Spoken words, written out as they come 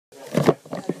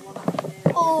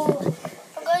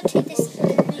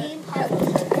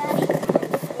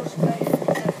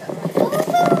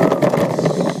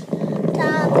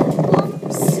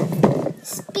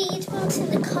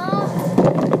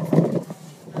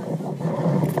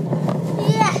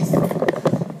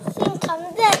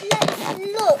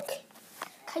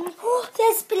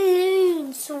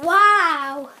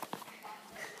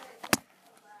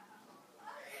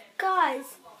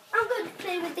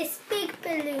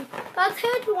game. But I've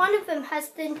heard one of them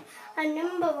has a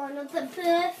number on of the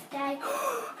birthday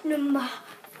number.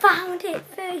 Found it,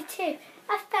 32.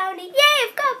 I found it. Yay,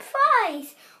 I've got a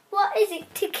prize. What is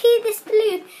it? To keep this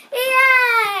balloon.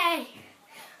 Yay!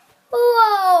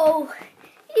 Whoa!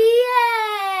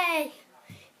 Yay!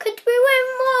 Could we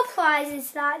win more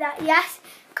prizes like that? Yes,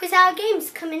 because our game's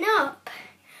coming up.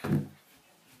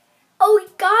 Oh,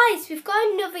 guys, we've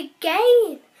got another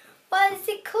game. What is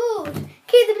it called?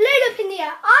 Keep the balloon up in the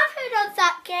air. I've heard of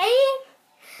that game.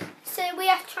 So we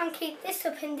have to try and keep this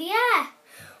up in the air.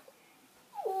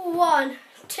 1,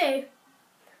 2,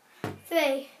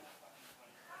 3.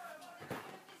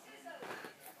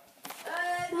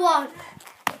 1.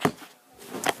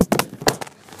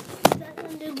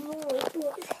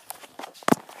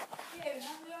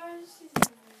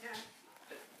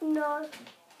 No.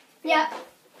 Yeah.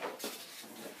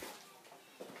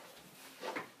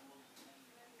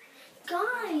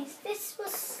 Guys, this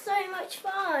was so much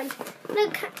fun.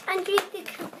 Look, Andrew, you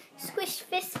can squish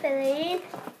this balloon.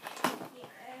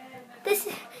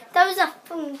 That was a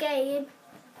fun game,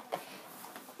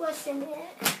 wasn't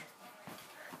it?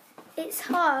 It's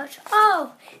hard.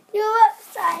 Oh, you're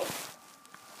upside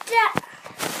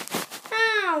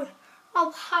down.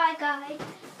 Oh, hi, guys.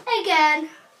 Again.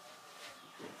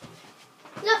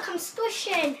 Look, I'm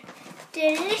squishing.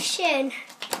 Delicious.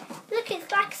 Look,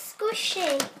 it's like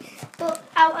squishing, but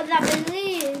out of that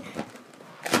balloon.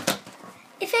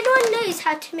 If anyone knows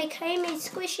how to make homemade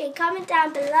squishy, comment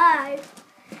down below.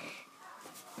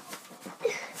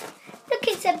 Look,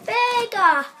 it's a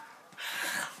burger.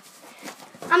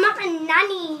 I'm at my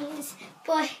nanny's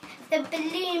for the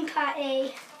balloon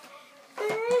party.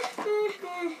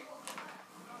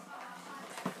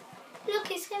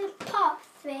 Look, it's going to pop.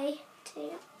 3,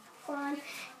 2, 1.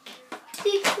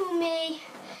 Tickle me.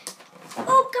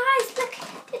 Oh, guys, look.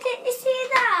 Did you see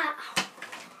that?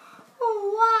 Oh,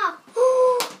 wow.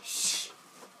 Oh, shh.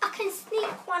 I can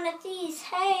sneak one of these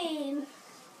home.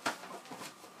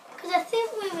 Because I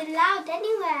think we were loud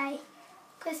anyway.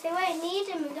 Because they won't need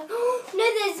them. Oh, no,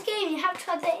 there's a game. You have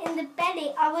to have it in the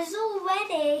belly. I was all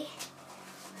ready.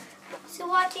 So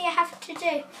what do you have to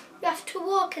do? You have to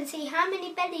walk and see how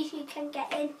many bellies you can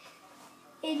get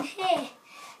in here.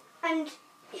 And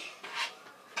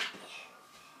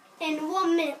in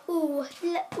 1 minute, ooh,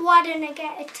 why don't I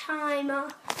get a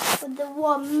timer for the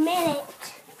 1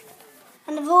 minute?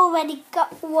 And I've already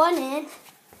got one in.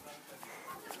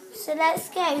 So let's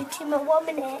go to my 1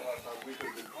 minute.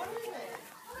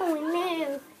 Oh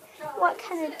no, what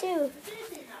can I do?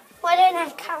 Why don't I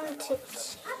count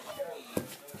it?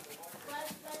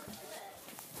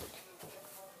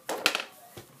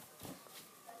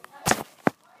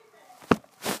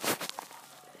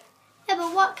 Yeah,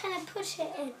 but what can I put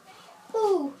it in?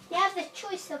 Ooh, you have a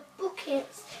choice of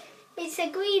buckets. It's a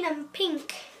green and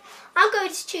pink. I'm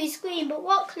going to choose green, but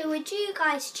what colour would you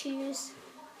guys choose?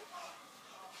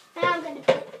 And I'm going to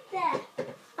put it there.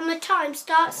 And my time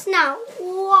starts now.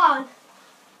 1,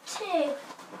 2,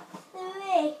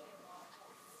 3,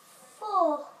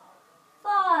 4,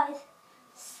 5,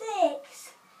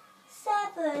 6,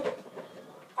 7,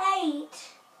 8,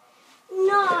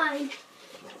 9,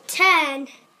 10,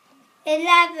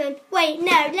 11. Wait,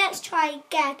 no, let's try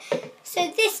again. So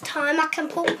this time I can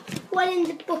put one in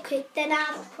the bucket, then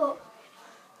I'll put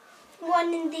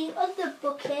one in the other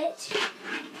bucket,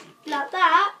 like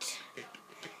that.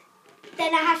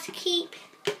 Then I have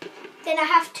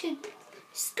to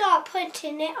start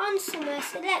putting it on somewhere.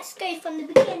 So let's go from the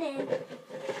beginning.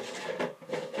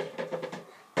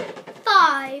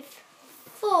 5,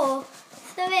 4,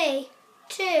 3,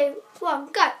 2,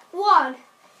 1, go. 1,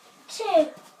 2,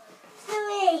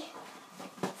 3,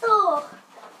 4,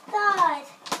 5,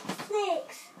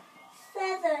 6,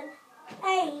 7,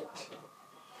 8,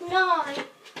 9,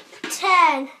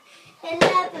 10,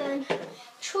 11,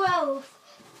 12,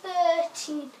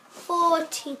 13,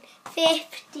 14,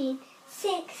 15,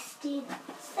 16,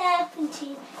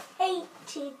 17,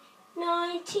 18,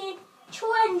 19,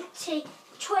 20,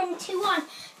 21,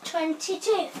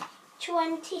 22,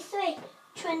 23,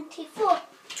 24,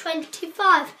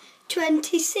 25,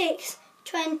 26,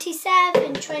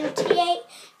 27, 28,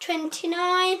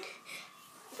 29,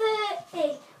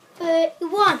 30,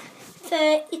 31,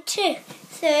 32,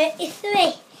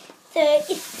 33,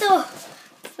 34,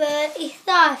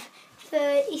 35,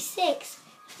 36,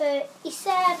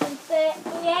 37,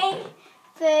 38,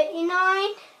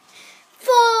 39,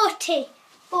 40,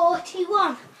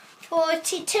 41,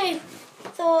 42,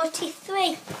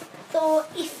 43,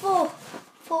 44,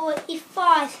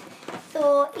 45,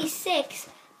 46,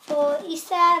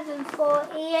 47,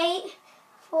 48,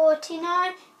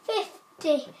 49,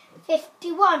 50,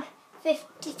 51,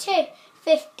 52,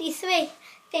 53,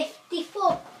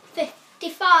 54,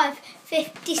 55,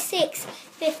 56,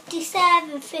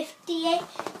 57, 58,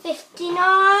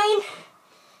 59,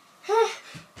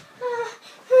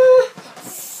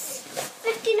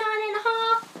 59 and a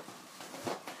half,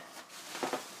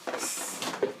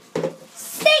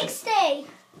 60.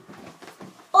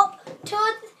 Up,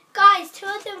 guys, two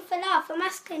of them fell off. I'm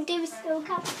asking, do we still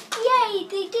count? Yay,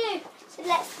 they do. So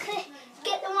let's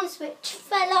get the ones which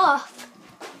fell off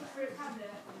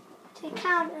to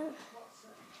count them.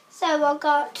 So I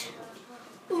got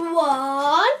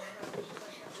 1,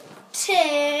 2,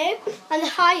 and the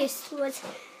highest was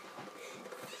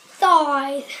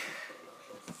 5,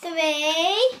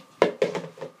 3,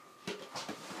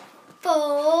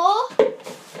 4,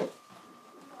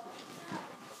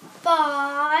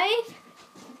 5.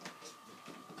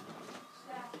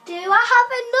 Do I have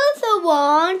another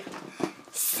one?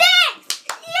 6!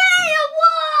 Yay, I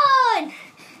won!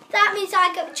 That means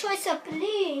I get a choice of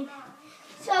balloon.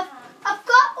 So I've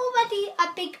got already a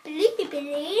big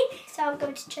balloon, so I'm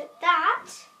going to check that.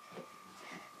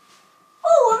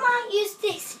 Oh, I might use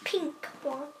this pink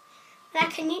one. And I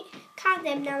can count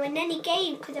them now in any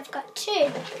game because I've got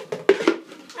 2.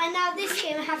 And now this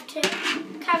game I have to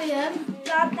carry them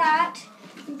like that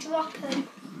and drop them.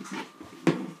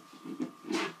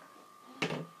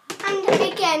 And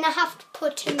again I have to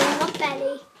put them in my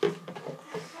belly.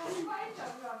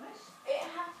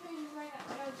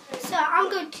 So I'm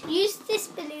going to use this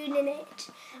balloon in it.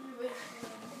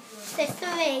 So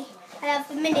 3, I have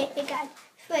a minute again.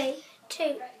 3,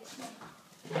 2,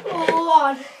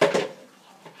 1,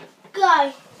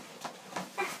 go.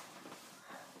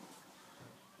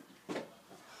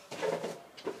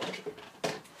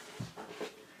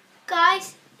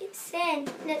 Guys, it's in.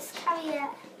 Let's carry it.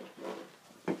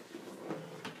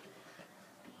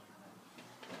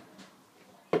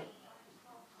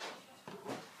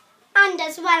 And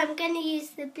as well, I'm going to use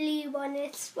the blue one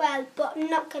as well, but I'm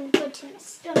not going to put it in the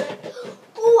stomach.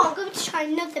 Oh, I'm going to try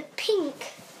another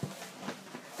pink.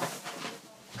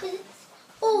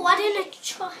 Oh, I don't know to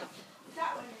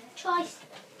try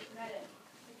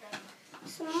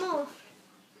some more.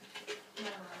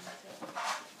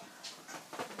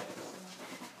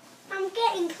 I'm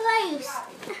getting close.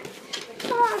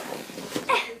 Come on.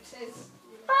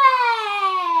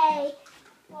 Hey!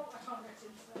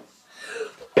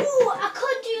 Oh, I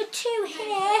could do 2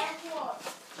 here.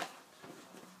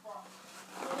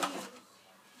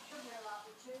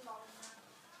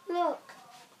 Look.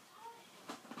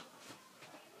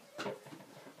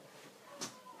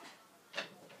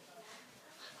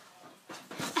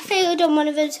 I failed on one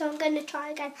of them, so I'm going to try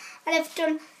again. And I've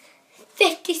done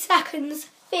 50 seconds.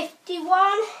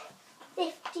 51,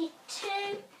 52,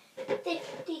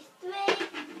 53,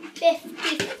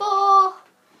 54,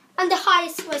 and the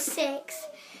highest was 6.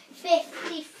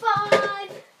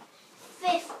 55,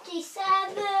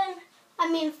 57,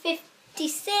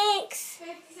 56,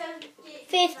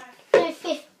 57,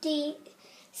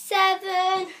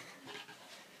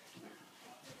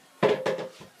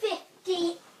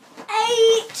 58,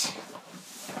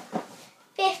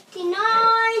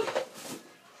 59,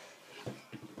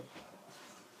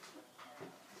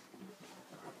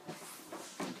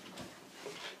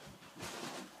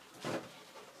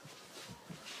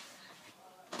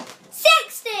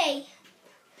 60.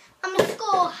 And the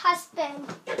score has been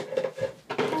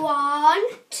 1,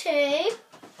 2,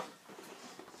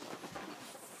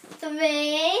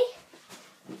 3,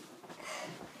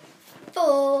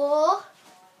 4,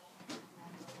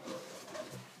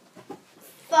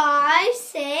 5,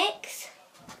 6,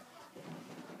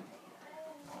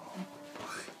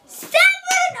 7.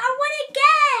 I won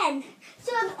again. So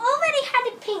I've already had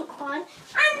a pink one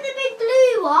and the big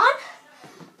blue one.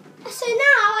 So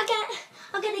now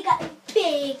I'm going to get a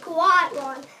big white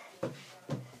one.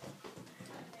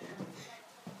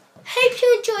 Hope you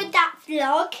enjoyed that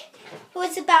vlog. It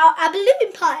was about a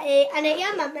balloon party and a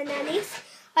Yum Mama Nannies.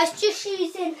 I was just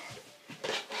using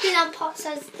balloon pots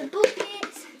as the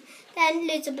buckets, then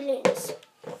loads of balloons.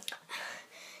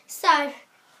 So,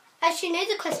 as you know,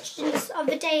 the questions of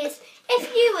the day is,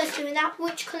 if you was doing that,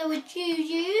 which colour would you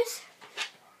use?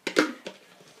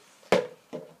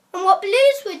 And what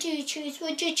blues would you choose?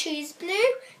 Would you choose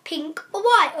blue, pink or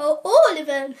white, or all of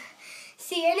them?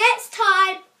 See you next time.